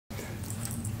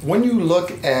when you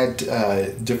look at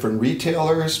different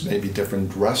retailers, maybe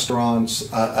different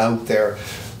restaurants out there,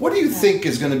 what do you think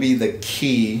is going to be the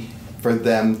key for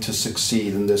them to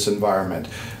succeed in this environment?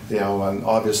 You know, and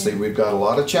obviously we've got a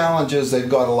lot of challenges. They've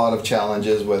got a lot of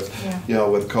challenges with, you know,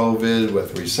 with COVID,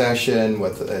 with recession,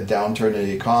 with a downturn in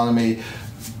the economy,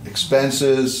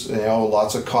 expenses, you know,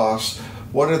 lots of costs.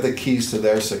 What are the keys to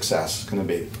their success going to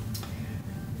be?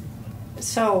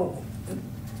 So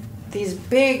these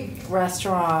big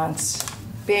restaurants,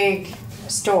 big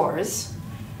stores,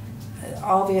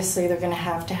 obviously they're going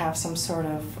to have some sort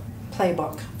of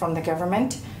playbook from the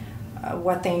government,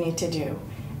 what they need to do.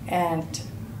 And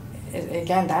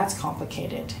again, that's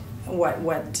complicated.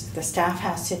 What the staff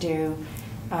has to do,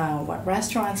 what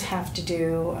restaurants have to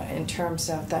do in terms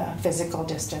of the physical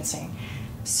distancing.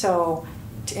 So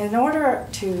in order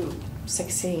to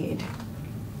succeed,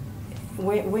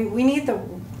 we need the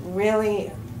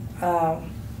really a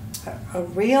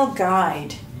real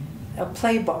guide, a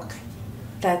playbook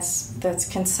that's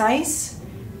concise,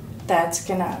 that's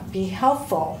gonna be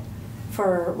helpful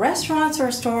for restaurants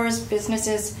or stores,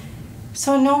 businesses,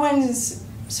 so no one's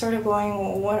sort of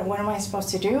going, what am I supposed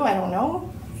to do? I don't know.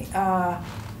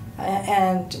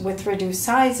 And with reduced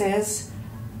sizes,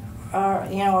 are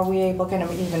we going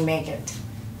to even make it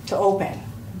to open?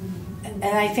 And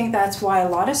I think that's why a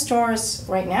lot of stores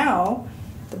right now,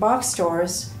 the box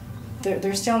stores,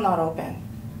 they're still not open.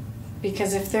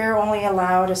 Because if they're only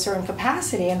allowed a certain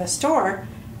capacity in the store,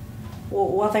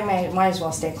 well they might as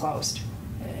well stay closed.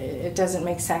 It doesn't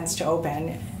make sense to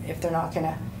open if they're not going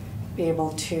to be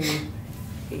able to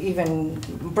even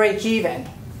break even,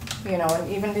 you know,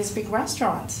 and even these big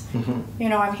restaurants. You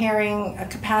know, I'm hearing a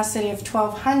capacity of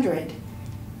 1,200.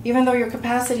 Even though your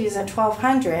capacity is at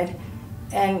 1,200,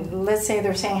 and let's say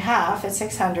they're saying half at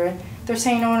 600, they're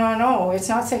saying, no, it's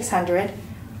not 600.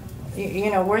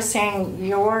 You know, we're saying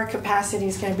your capacity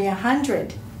is going to be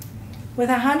 100. With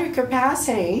 100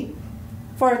 capacity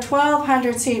for a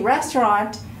 1,200 seat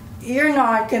restaurant, you're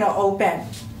not going to open.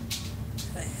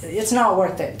 It's not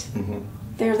worth it.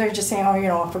 They're just saying,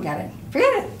 forget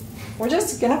it. We're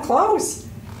just going to close.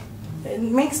 It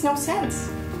makes no sense.